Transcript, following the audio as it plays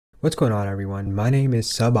What's going on, everyone? My name is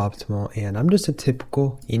Suboptimal and I'm just a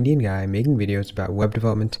typical Indian guy making videos about web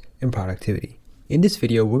development and productivity. In this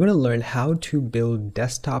video, we're going to learn how to build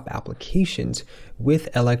desktop applications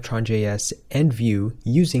with Electron.js and Vue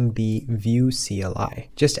using the Vue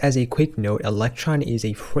CLI. Just as a quick note, Electron is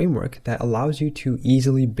a framework that allows you to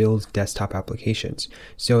easily build desktop applications.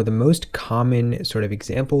 So the most common sort of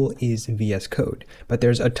example is VS Code, but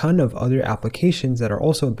there's a ton of other applications that are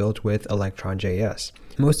also built with Electron.js.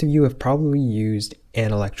 Most of you have probably used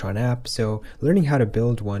an Electron app, so learning how to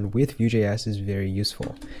build one with Vue.js is very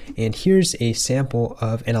useful. And here's a sample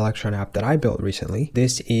of an Electron app that I built recently.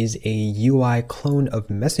 This is a UI clone of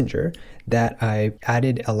Messenger that I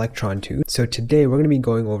added Electron to. So today we're going to be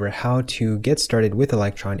going over how to get started with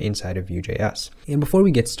Electron inside of Vue.js. And before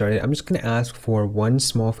we get started, I'm just going to ask for one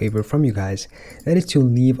small favor from you guys. That is to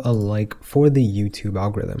leave a like for the YouTube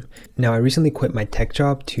algorithm. Now, I recently quit my tech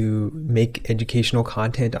job to make educational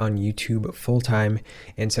content on YouTube full-time.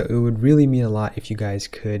 And so it would really mean a lot if you guys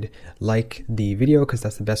could like the video, because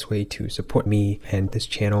that's the best way to support me and this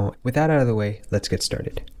channel. With that out of the way, let's get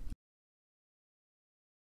started.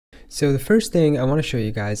 So the first thing I want to show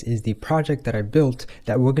you guys is the project that I built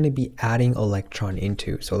that we're going to be adding Electron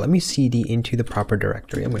into. So let me cd into the proper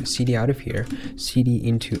directory. I'm going to cd out of here, cd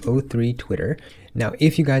into 03 Twitter. Now,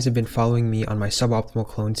 if you guys have been following me on my Suboptimal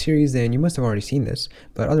clone series, then you must have already seen this.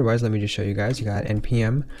 But otherwise, let me just show you guys. You got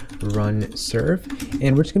npm run serve,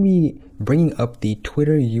 and we're just going to be bringing up the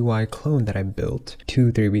Twitter UI clone that I built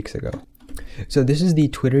 2-3 weeks ago. So this is the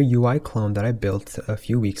Twitter UI clone that I built a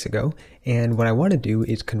few weeks ago, and what I want to do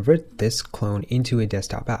is convert this clone into a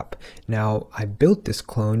desktop app. Now, I built this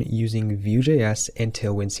clone using Vue.js and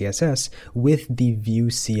Tailwind CSS with the Vue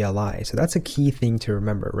CLI. So that's a key thing to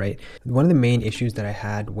remember, right? One of the main issues that I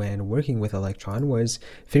had when working with Electron was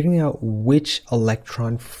figuring out which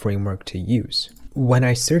Electron framework to use. When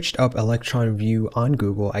I searched up Electron Vue on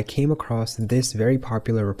Google, I came across this very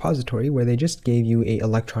popular repository where they just gave you a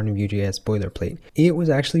Electron Vue.js boilerplate. It was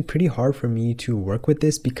actually pretty hard for me to work with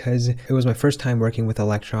this because it was my first time working with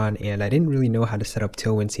Electron and I didn't really know how to set up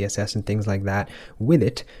Tailwind CSS and things like that with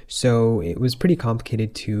it. So it was pretty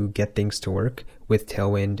complicated to get things to work with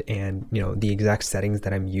Tailwind and, the exact settings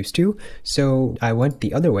that I'm used to. So I went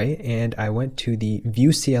the other way and I went to the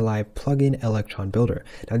Vue CLI plugin Electron builder.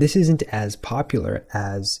 Now, this isn't as popular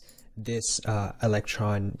as this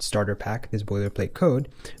Electron starter pack, this boilerplate code,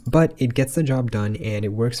 but it gets the job done and it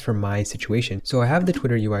works for my situation. So I have the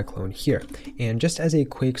Twitter UI clone here, and just as a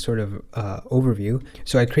quick sort of overview,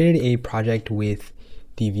 so I created a project with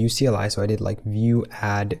the Vue CLI. So I did like vue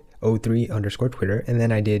add 03_Twitter, and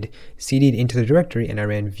then I did cd'd into the directory and I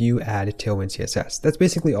ran vue add Tailwind CSS. That's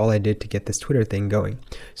basically all I did to get this Twitter thing going.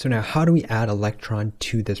 So now, how do we add Electron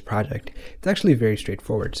to this project? It's actually very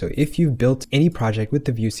straightforward. So if you've built any project with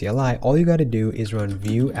the Vue CLI, all you got to do is run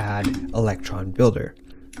vue add Electron builder.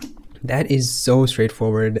 That is so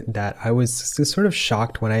straightforward that I was sort of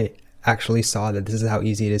shocked when I actually saw that this is how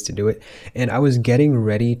easy it is to do it, and I was getting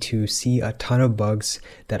ready to see a ton of bugs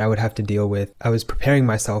that I would have to deal with. I was preparing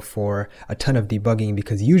myself for a ton of debugging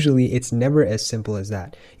because usually it's never as simple as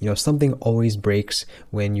that. Something always breaks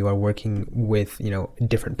when you are working with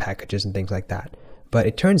different packages and things like that. But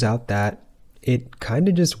it turns out that it kind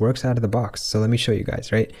of just works out of the box. So let me show you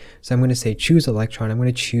guys, right? So I'm going to say choose Electron. I'm going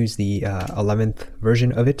to choose the 11th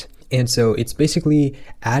version of it, and so it's basically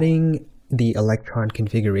adding the Electron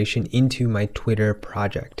configuration into my Twitter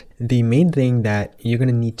project. The main thing that you're going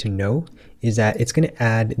to need to know is that it's going to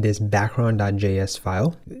add this background.js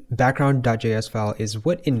file. Background.js file is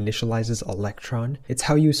what initializes Electron. It's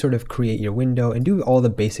how you sort of create your window and do all the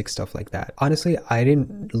basic stuff like that. Honestly, I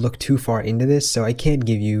didn't look too far into this, so I can't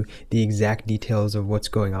give you the exact details of what's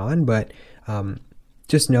going on, but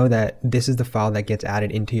just know that this is the file that gets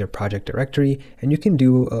added into your project directory, and you can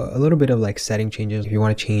do a little bit of like setting changes. If you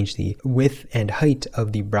want to change the width and height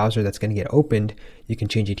of the browser that's going to get opened, you can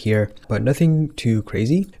change it here, but nothing too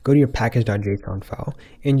crazy. Go to your package.json file,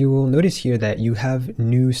 and you will notice here that you have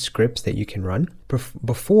new scripts that you can run.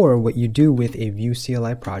 Before, what you do with a Vue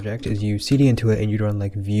CLI project is you cd into it and you run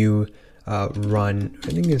like vue run, I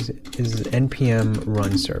think is npm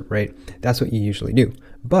run serve, right? That's what you usually do.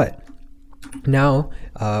 But now,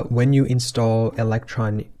 when you install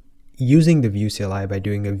Electron using the Vue CLI by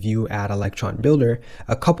doing a vue add Electron builder,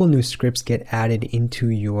 a couple new scripts get added into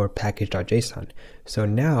your package.json. So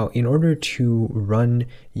now, in order to run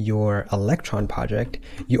your Electron project,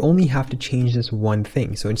 you only have to change this one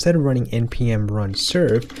thing. So instead of running npm run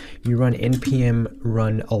serve, you run npm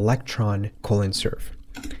run electron:serve.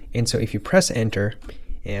 And so if you press enter,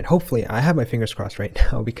 And hopefully I have my fingers crossed right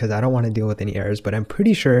now because I don't want to deal with any errors, but I'm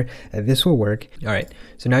pretty sure that this will work. All right,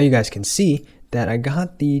 so now you guys can see that I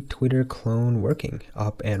got the Twitter clone working,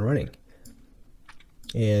 up and running.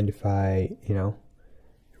 And if I,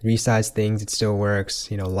 resize things, it still works.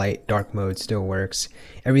 Light, dark mode still works.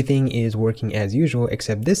 Everything is working as usual,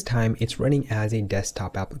 except this time it's running as a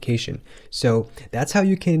desktop application. So that's how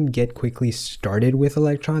you can get quickly started with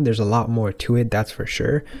Electron. There's a lot more to it, that's for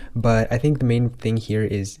sure. But I think the main thing here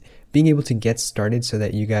is being able to get started so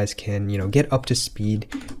that you guys can, get up to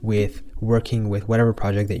speed with working with whatever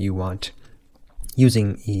project that you want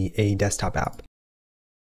using a desktop app.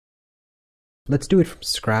 Let's do it from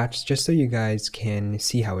scratch just so you guys can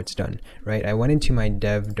see how it's done, right? I went into my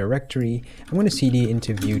dev directory. I'm going to cd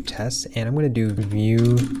into vue tests, and I'm going to do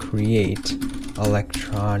vue create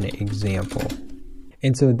electron example.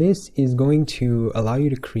 And so this is going to allow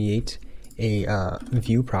you to create a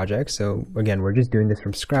Vue project. So again, we're just doing this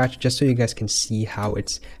from scratch just so you guys can see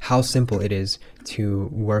how simple it is to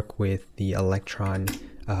work with the Electron,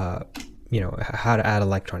 how to add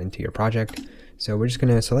Electron into your project. So we're just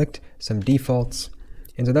going to select some defaults,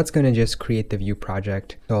 and so that's going to just create the Vue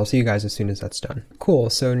project. So I'll see you guys as soon as that's done. Cool,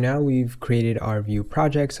 so now we've created our Vue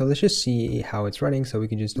project, so let's just see how it's running. So we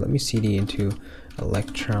can just, let me cd into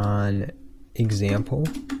Electron example,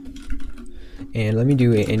 and let me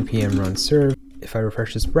do a npm run serve. If I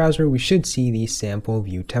refresh this browser, we should see the sample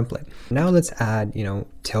Vue template. Now let's add,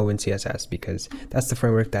 Tailwind CSS, because that's the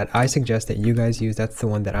framework that I suggest that you guys use. That's the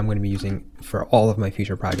one that I'm going to be using for all of my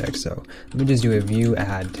future projects. So let me just do a vue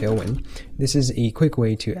add Tailwind. This is a quick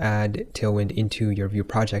way to add Tailwind into your Vue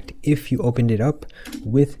project if you opened it up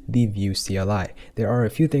with the Vue CLI. There are a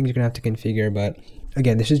few things you're going to have to configure, but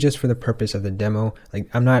again, this is just for the purpose of the demo. Like,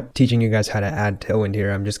 I'm not teaching you guys how to add Tailwind here.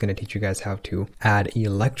 I'm just going to teach you guys how to add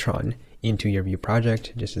Electron into your Vue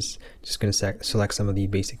project. Just going to select some of the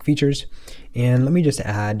basic features, and let me just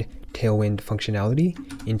add Tailwind functionality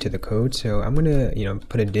into the code. So I'm going to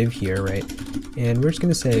put a div here, right? And we're just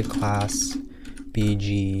going to say class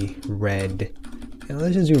bg red, and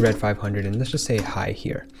let's just do red 500, and let's just say hi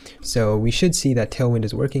here. So we should see that Tailwind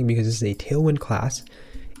is working because this is a Tailwind class.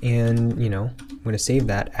 And I'm going to save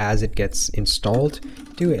that as it gets installed,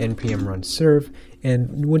 do an npm run serve.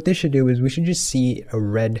 And what this should do is we should just see a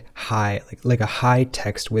red hi, like a hi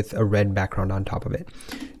text with a red background on top of it.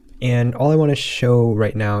 And all I want to show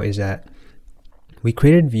right now is that we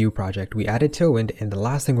created Vue project, we added Tailwind, and the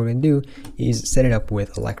last thing we're going to do is set it up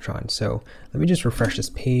with Electron. So let me just refresh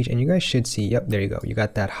this page, and you guys should see, yep, there you go. You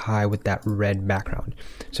got that hi with that red background.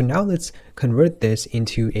 So now let's convert this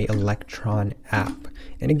into a Electron app.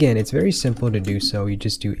 And again, it's very simple to do so. You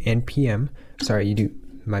just do npm, sorry, you do,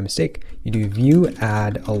 my mistake, you do vue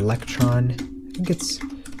add Electron, I think it's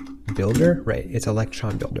builder, right? It's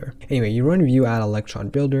Electron builder. Anyway, you run vue add Electron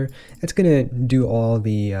builder. It's gonna do all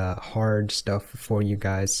the hard stuff for you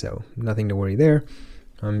guys, so nothing to worry there.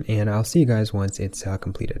 And I'll see you guys once it's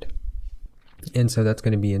completed. And so that's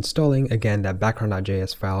going to be installing. Again, that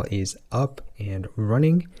background.js file is up and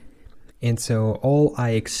running. And so all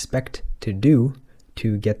I expect to do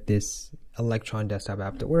to get this Electron desktop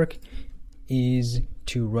app to work is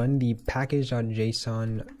to run the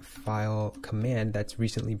package.json file command that's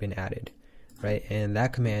recently been added, right? And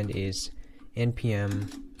that command is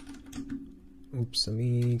npm, oops, let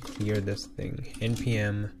me clear this thing,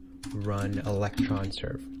 npm run electron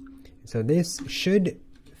serve. So this should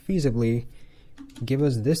feasibly give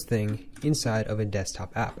us this thing inside of a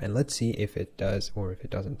desktop app, and let's see if it does or if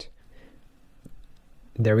it doesn't.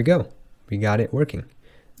 There we go, we got it working.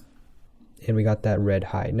 And we got that red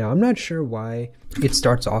hi. Now, I'm not sure why it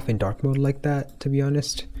starts off in dark mode like that, to be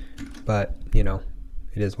honest, but it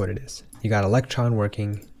is what it is. You got Electron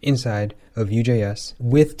working inside of Vue.js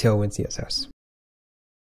with Tailwind CSS.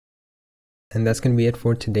 And that's going to be it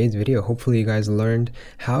for today's video. Hopefully you guys learned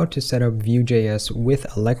how to set up Vue.js with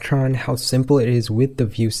Electron, how simple it is with the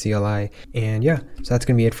Vue CLI. And yeah, so that's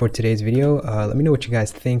going to be it for today's video. Let me know what you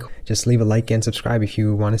guys think. Just leave a like and subscribe if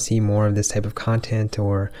you want to see more of this type of content,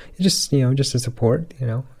 or just, just to support,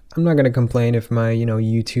 I'm not going to complain if my,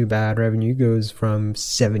 YouTube ad revenue goes from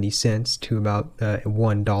 70 cents to about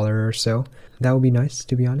 $1 or so. That would be nice,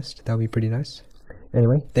 to be honest. That would be pretty nice.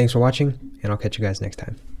 Anyway, thanks for watching, and I'll catch you guys next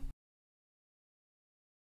time.